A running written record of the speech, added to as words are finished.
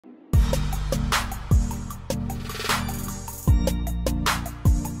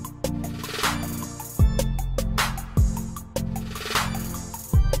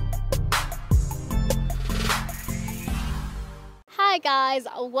guys,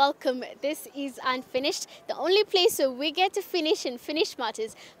 welcome. This is Unfinished, the only place where we get to finish and finish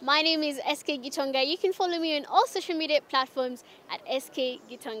matters. My name is SK Gitonga. You can follow me on all social media platforms at SK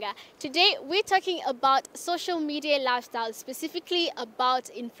Gitonga. Today we're talking about social media lifestyle, specifically about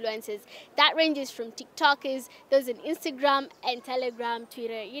influencers. That ranges from TikTokers, those on Instagram and Telegram,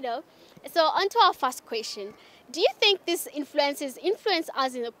 Twitter, So on to our first question. Do you think these influencers influence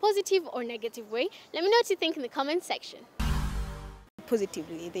us in a positive or negative way? Let me know what you think in the comment section.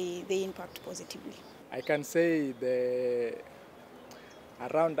 Positively, they impact positively. I can say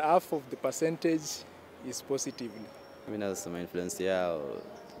around half of the percentage is positively. Mimi nasema influence yao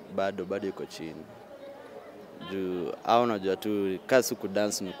bado iko chini. Juu au unajua tu kazi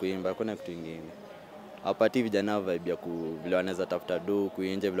kudance ni kuimba, hakuna kitu kingine. Hawapati vijana vibe ya vile wanaweza tafuta do,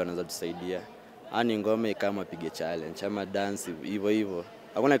 kuinje vile wanaweza tusaidia. Ani ngome kama pige challenge ama dance hivyo.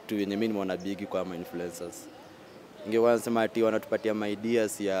 Hakuna kitu yenye mimi nimeona big kwa influencers. Ningesema ati wanatupatia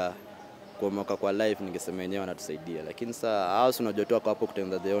ideas ya kuomoka kwa life, ningesema wenyewe wanatusaidia. Lakini sasa hao unajua tu hapo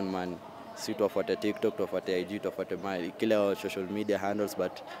kutengeneza their own money. Si tuwafuate TikTok, tuwafuate IG, tuwafuate kila social media handles,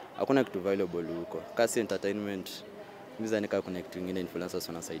 but hakuna kitu valuable huko. Kasi entertainment, mimi nika kuna kitu kingine influencers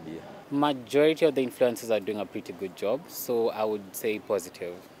wanasaidia. Majority of the influencers are doing a pretty good job, so I would say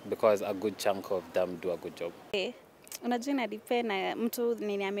positive because a good chunk of them do a good job. Unajua inadepend na mtu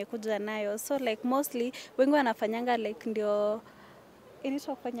nini amekuja nayo, so like mostly wengi wanafanyanga like ndio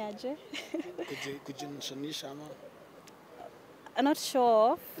inaitwa kufanyaje kujinishanisha ama not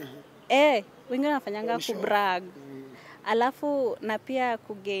sure. Wengi wanafanyanga kubrag. Alafu na pia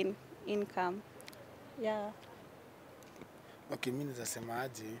kugain income. Yeah. Okay, mimi nasema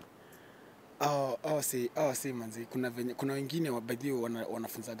aje. Si manzi, kuna wengine wabadhi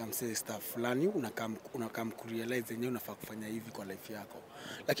wanafunzaga msee stuff fulani, unakam kurealize yenyewe unafaa kufanya hivi kwa life yako.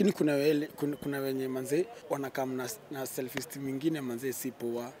 Lakini kuna wenye manzi wanakam na self esteem nyingine manzi si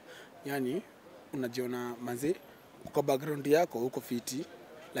poa. Yaani unajiona manzi kwa background yako uko fiti,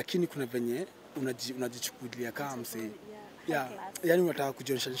 lakini kuna venye unajichukulia kama msee. Yeah, yaani unataka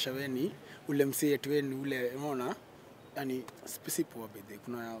kujionyesha wewe ni ule msee tu wewe ni ule, unaona? Yani specific wa bidii.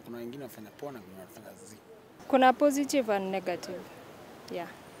 Kuna wengine wafanya poa na wengine wanafanya zi. Kuna positive and negative. Yeah.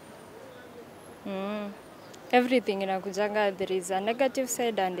 Everything inakujanga, there is a negative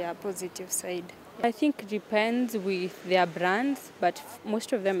side and a positive side. I think it depends with their brands, but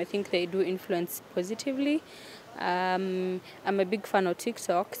most of them I think they do influence positively. I'm a big fan of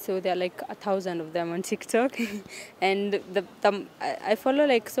TikTok, so there are like 1,000 of them on TikTok. And I follow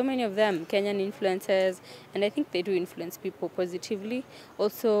like so many of them, Kenyan influencers, and I think they do influence people positively.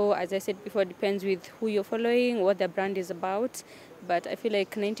 Also, as I said before, it depends with who you're following, what their brand is about, but I feel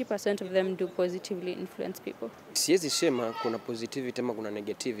like 90% of them do positively influence people. Siwezi sema kuna positivity ama kuna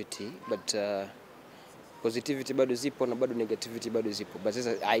negativity, but positivity bado zipo na bado negativity bado zipo, but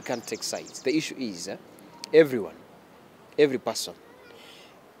I can't take sides. The issue is everyone, every person,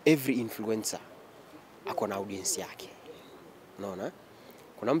 every influencer akona audience yake. Unaona?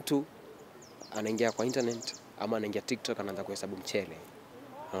 Kuna mtu anaingia kwa internet ama anaingia TikTok anaanza kuhesabu mchele.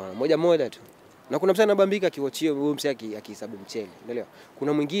 Moja tu. Na kuna mtu anabambika akiwachia huyo msee akihesabu mchele. Unaelewa?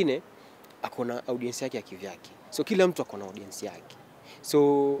 Kuna mwingine akona audience yake ya kivyake. So kila mtu akona audience yake.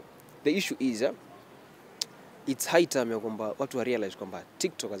 So the issue is it's high time kwamba watu wa realize kwamba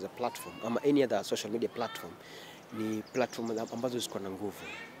TikTok as a platform ama any other social media platform ni platform ambazo ziko na nguvu.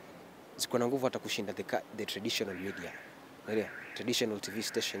 Ziko na nguvu hata kushinda the traditional media. Unaelewa? Traditional TV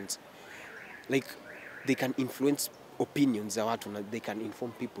stations. Like they can influence opinions za watu na they can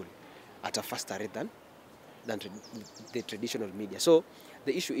inform people at a faster rate than the traditional media. So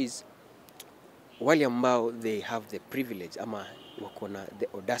the issue is wale ambao they have the privilege ama wako na the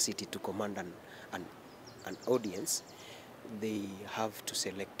audacity to command an audience, they have to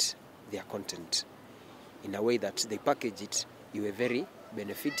select their content in a way that they package it you are very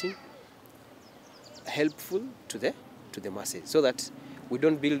benefiting, helpful to the masses, so that we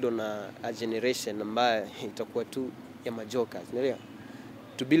don't build on a generation ambayo itakuwa tu ya majokers. Unaelewa?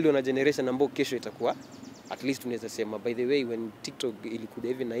 To build on a generation ambayo kesho itakuwa at least unaweza sema by the way when TikTok ilikuja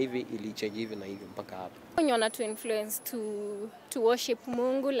hivi na hivi ilichange hivi na hivi mpaka hapa. When you want to influence to worship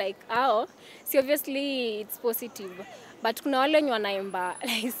Mungu like so obviously it's positive, but kuna wale wenye wanaimba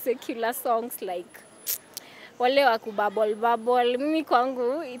like secular songs like wale wa kububble. Mimi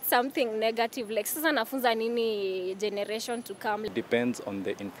kwangu it's something negative, like sasa nafunza nini generation to come. It depends on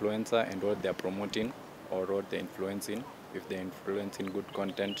the influencer and what they are promoting or what they're influencing. If they're influencing good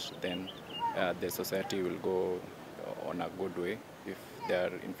content, then the society will go on a good way. If they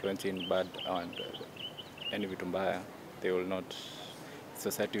are influencing bad and any vitu mbaya, they will not.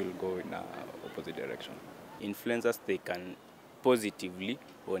 Society will go in a opposite direction. Influencers, they can positively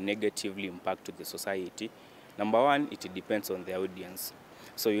or negatively impact to the society, number one, it depends on the audience.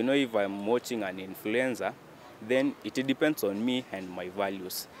 So, you know, if I'm watching an influencer, then it depends on me and my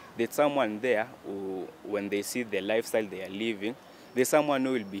values. There's someone there who, when they see the lifestyle they are living, there's someone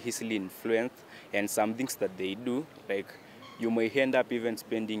who will be easily influenced, and some things that they do, like you may end up even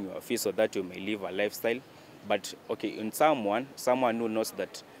spending your fee so that you may live a lifestyle. But okay, in someone who knows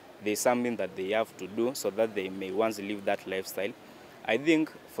that there's something that they have to do so that they may once live that lifestyle, I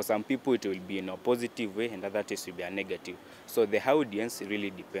think for some people it will be in a positive way and other times will be a negative. So the audience really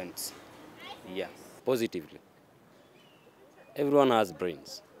depends. Yeah. Positively. Everyone has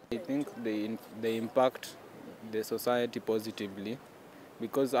brains. I think they impact the society positively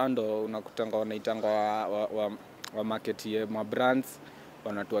because ando unakutanga wanaitanga wa market ya brands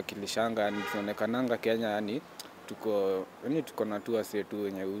wanatuwakilishanga, yani tunaonekananga Kenya, yani tuko na tu ase tu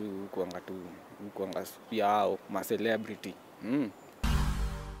wenye kuanga pia hao ma celebrity.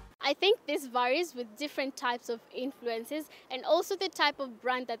 I think this varies with different types of influences and also the type of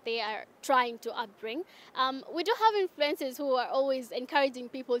brand that they are trying to upbring. We do have influencers who are always encouraging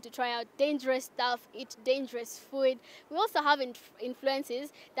people to try out dangerous stuff, eat dangerous food. We also have influencers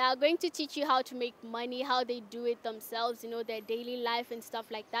that are going to teach you how to make money, how they do it themselves, you know, their daily life and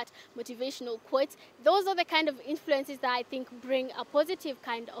stuff like that, motivational quotes. Those are the kind of influences that I think bring a positive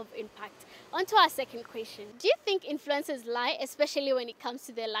kind of impact. On to our second question. Do you think influencers lie, especially when it comes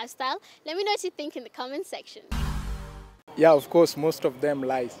to their lifestyle? Let me know what you think in the comment section. Yeah, of course, most of them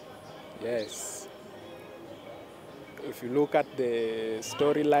lie. Yes. If you look at the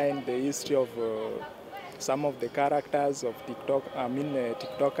storyline, the history of some of the characters of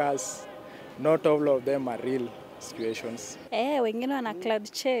TikTokers, not all of them are real situations. Wengine wana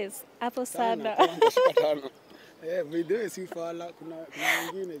cloud chase hapo sana. Si fala, kuna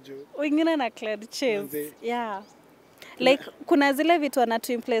wengine jo. Wengine na cloud chase. Yeah. Like kuna zile vitu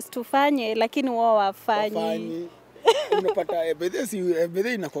wanatuimpress tufanye lakini wao wafanyi. Unapata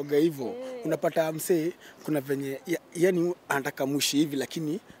bedhe inakuwaga hivyo. Unapata msee kuna venye yani anataka mushi hivi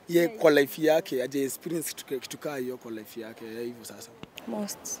lakini ye kwa life yake aje experience kitu kaa hiyo kwa life yake hivyo sasa.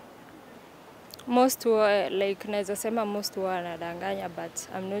 Most were, like naweza sema most wanadanganya, but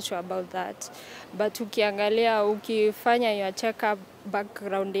I'm not sure about that. But ukiangalia ukifanya your check up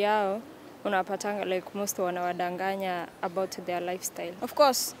background yao unapatanga like most wanawadanganya about their lifestyle. Of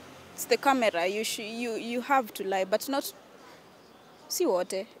course, it's the camera. You have to lie, but not see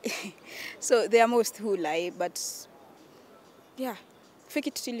what. So there are most who lie, but yeah, fake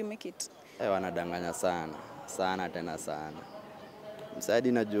it till you make it. Wanadanganya sana tena sana.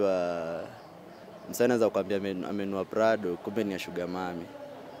 Msaidi najua msanii anaweza kuambia amenunua Prado kumbe ni ya sugar mami.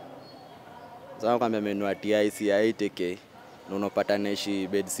 Sasa kuambia amenunua TIC ya 80k na unapata naishi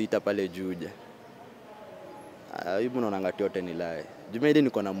bed sitter pale Juja. Hivi unaona ngati yote ni lie. Jumaidi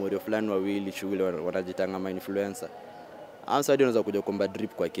niko na morio fulani wawili shughuli wanajitanga ma influencer. Msaidi unaweza kuja kuomba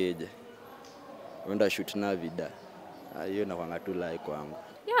drip kwa keje. Uenda shoot na vida. Hiyo inakuwa tu lie kwangu.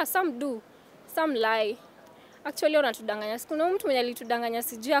 Yeah, some do. Some lie. Actually wanatudanganya. Kuna mtu mwenye alitudanganya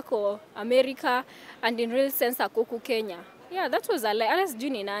sijui yako America and in real sense ako Kenya. Yeah, that was a lie. Honest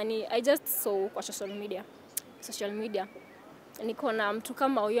juni nani. I just saw kwa social media. Niko na mtu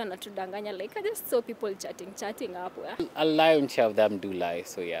kama huyo anatudanganya, like I just saw people chatting hapo. Yeah. A lion's share of them do lie,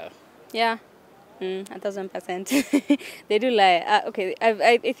 so yeah. Yeah. 1,000%. They do lie. Okay,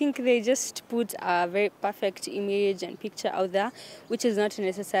 I think they just put a very perfect image and picture out there, which is not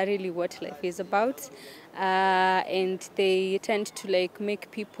necessarily what life is about. And they tend to like make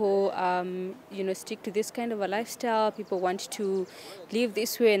people, stick to this kind of a lifestyle. People want to live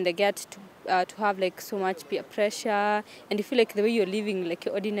this way, and they get to have like so much peer pressure, and you feel like the way you're living, like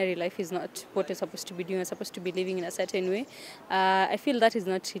your ordinary life, is not what you're supposed to be doing. You're supposed to be living in a certain way. I feel that is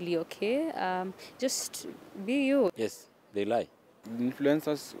not really okay. Just be you. Yes, they lie.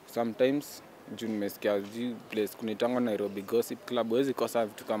 Influencers sometimes juu nimesikia place kunitanga Nairobi Gossip Club, wezi kosa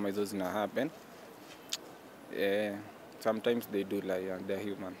vitu kama hizo zina happen. Sometimes they do lie and they're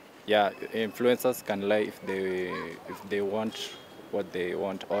human. Yeah, influencers can lie if they want what they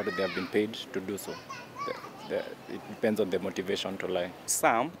want or they have been paid to do so. It depends on the motivation to lie.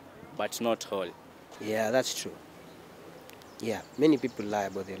 Some, but not all. Yeah, that's true. Yeah, many people lie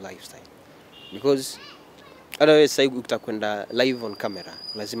about their lifestyle. Because otherwise say utakwenda live on camera,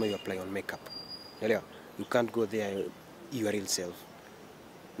 lazima you apply on makeup. Unaelewa? You can't go there your real self.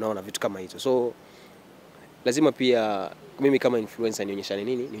 Naona vitu kama hizo. So lazima pia mimi kama influencer nionyeshane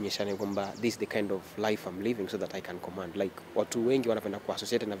nini? Nionyeshane kwamba this is the kind of life I'm living so that I can command. Like watu wengi wanapenda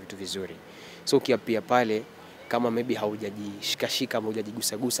kuassociate na vitu vizuri. So ukiapia pale kama maybe haujajishikashika ama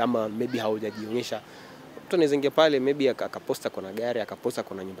hujajigusagusa ama maybe haujajionyesha Mtu anaweza ingia pale maybe akaposta kuna gari, akaposta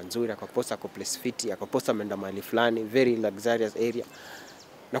kuna nyumba nzuri, akaposta kwa place fiti, akaposta ameenda mahali fulani, very luxurious area.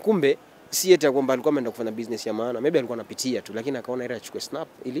 Na kumbe si eti kwamba alikuwa ameenda kufanya business ya maana, maybe alikuwa anapitia tu, lakini akaona ile achukue snap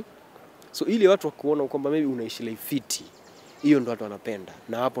ili watu wakuona kwamba maybe unaishi life fiti. Hiyo ndo watu wanapenda,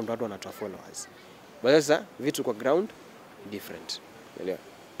 na hapo ndo watu wanatoa followers. But sasa vitu kwa ground different. Unaelewa?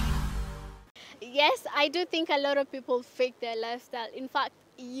 Yes, I do think a lot of people fake their lifestyle. In fact,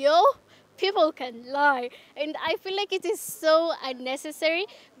 people can lie. And I feel like it is so unnecessary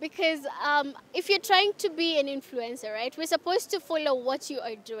because if you're trying to be an influencer, right, we're supposed to follow what you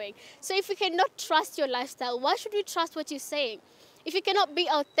are doing. So if you cannot trust your lifestyle, why should we trust what you're saying? If you cannot be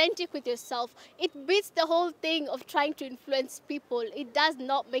authentic with yourself, it beats the whole thing of trying to influence people. It does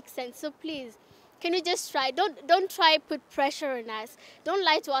not make sense. So please, can we just try? Don't try put pressure on us. Don't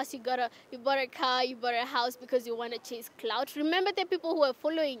lie to us. You bought a car, you bought a house because you want to chase clout. Remember the people who are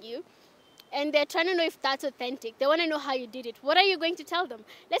following you, and they're trying to know if that's authentic. They want to know how you did it. What are you going to tell them?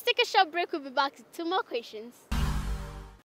 Let's take a short break. We'll be back with 2 more questions.